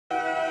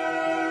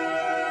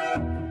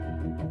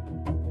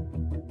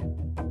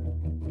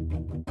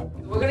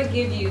going to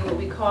give you what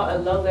we call a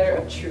love letter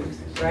of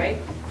truth, right?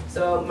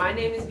 So my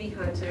name is B.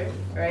 Hunter,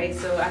 right?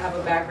 So I have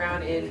a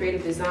background in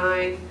creative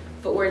design,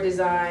 footwear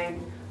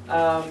design,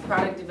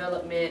 product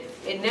development,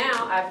 and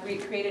now I've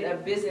created a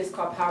business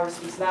called Power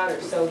Speaks Louder.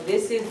 So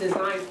this is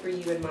designed for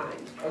you in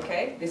mind,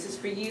 okay? This is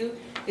for you.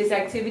 This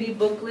activity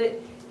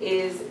booklet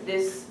is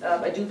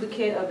a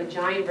duplicate of a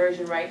giant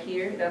version right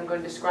here that I'm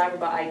going to describe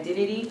about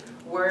identity,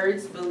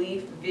 words,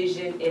 belief,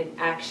 vision, and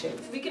action.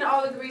 We can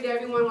all agree that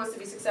everyone wants to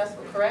be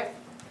successful, correct?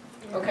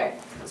 Okay,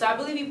 so I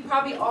believe you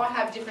probably all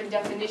have different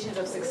definitions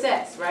of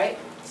success, right?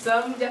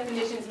 Some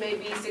definitions may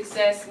be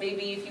success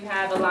maybe if you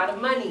have a lot of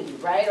money,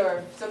 right?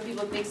 Or some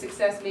people think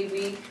success may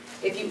be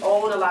if you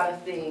own a lot of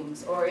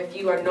things or if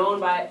you are known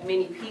by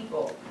many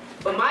people.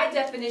 But my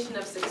definition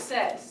of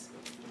success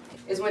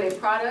is when a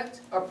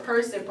product or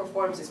person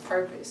performs its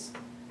purpose.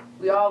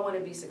 We all want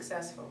to be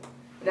successful.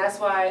 And that's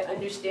why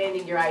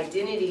understanding your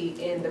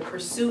identity and the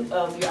pursuit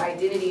of your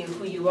identity and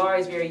who you are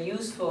is very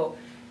useful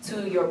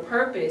to your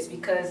purpose,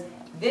 because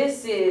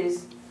this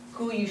is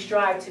who you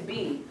strive to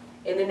be.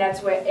 And then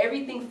that's where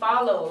everything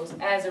follows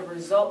as a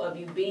result of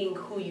you being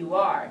who you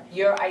are.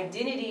 Your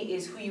identity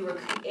is who you were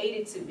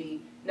created to be,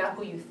 not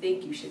who you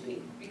think you should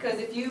be. Because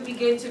if you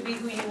begin to be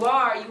who you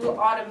are, you will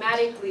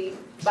automatically,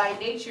 by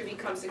nature,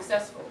 become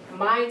successful.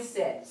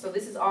 Mindset. So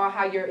this is all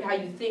how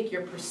you think,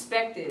 your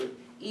perspective,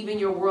 even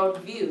your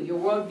worldview. Your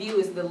worldview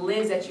is the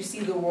lens that you see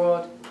the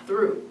world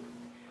through.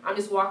 I'm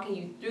just walking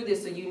you through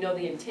this so you know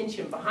the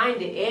intention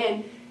behind it,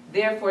 and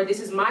therefore this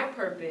is my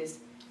purpose,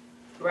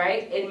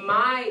 right? And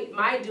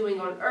my doing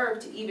on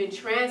earth to even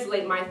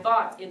translate my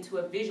thoughts into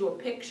a visual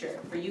picture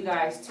for you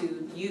guys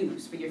to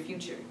use for your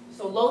future.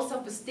 So low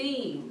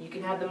self-esteem, you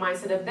can have the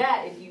mindset of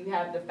that if you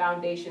have the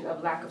foundation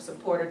of lack of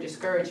support or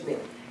discouragement.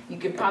 You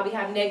could probably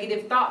have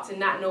negative thoughts and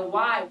not know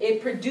why.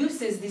 It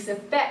produces this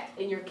effect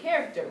in your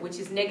character, which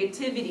is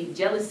negativity,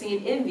 jealousy,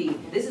 and envy.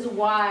 This is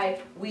why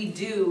we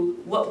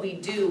do what we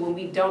do when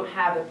we don't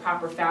have the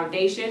proper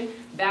foundation,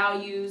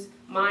 values,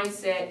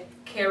 mindset,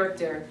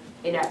 character,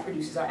 and that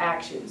produces our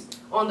actions.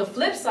 On the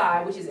flip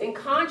side, which is in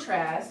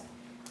contrast,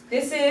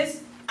 this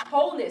is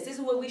wholeness. This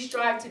is what we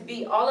strive to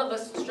be. All of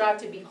us strive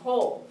to be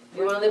whole. Do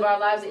we want to live our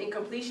lives in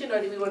incompletion,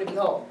 or do we want to be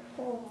whole?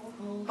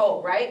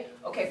 Whole, right?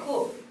 Okay,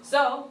 cool.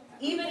 So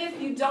even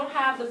if you don't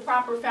have the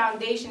proper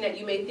foundation that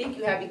you may think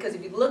you have, because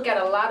if you look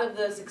at a lot of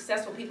the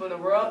successful people in the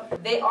world,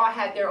 they all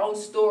had their own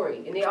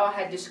story, and they all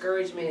had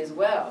discouragement as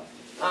well.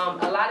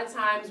 A lot of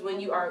times when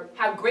you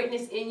have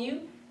greatness in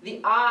you, the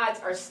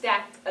odds are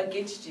stacked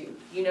against you,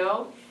 you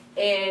know?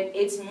 And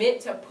it's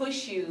meant to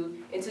push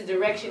you into the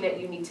direction that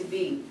you need to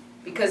be,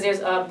 because there's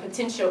a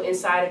potential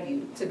inside of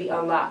you to be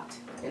unlocked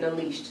and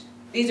unleashed.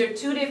 These are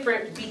two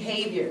different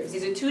behaviors.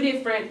 These are two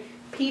different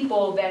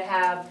people that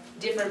have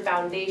different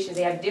foundations.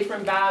 They have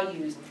different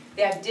values.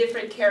 They have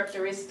different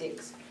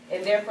characteristics.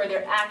 And therefore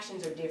their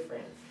actions are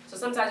different. So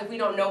sometimes if we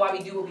don't know why we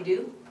do what we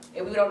do,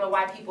 and we don't know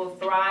why people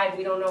thrive,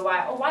 we don't know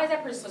why, oh, why is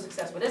that person so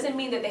successful? It doesn't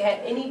mean that they had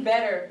any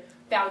better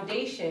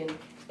foundation.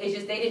 It's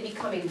just they didn't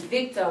become a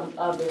victim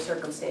of their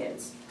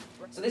circumstance.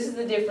 So this is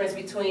the difference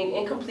between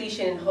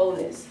incompletion and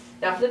wholeness.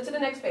 Now flip to the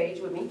next page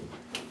with me.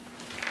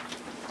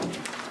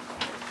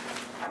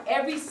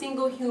 Every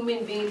single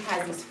human being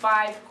has these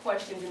 5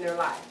 questions in their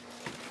life.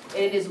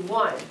 And it is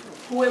 1,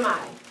 who am I?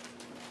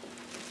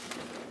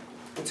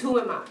 It's who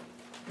am I?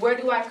 Where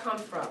do I come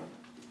from?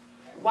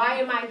 Why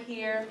am I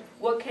here?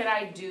 What can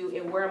I do?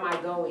 And where am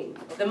I going?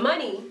 The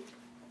money,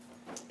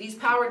 these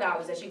power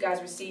dollars that you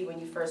guys received when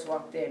you first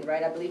walked in,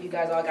 right? I believe you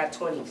guys all got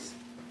 20s.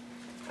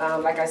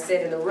 Like I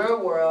said, in the real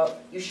world,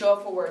 you show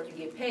up for work, you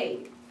get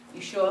paid.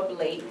 You show up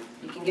late,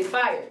 you can get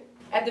fired.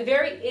 At the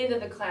very end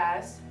of the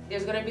class,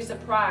 there's going to be a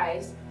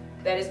surprise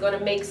that is going to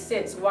make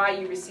sense why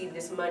you received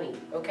this money,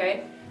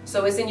 okay?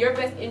 So it's in your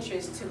best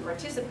interest to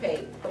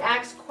participate,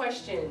 ask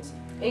questions,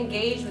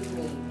 engage with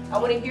me. I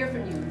want to hear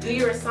from you. Do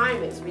your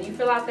assignments. When you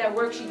fill out that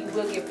worksheet, you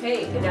will get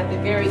paid. And at the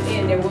very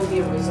end, there will be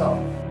a result.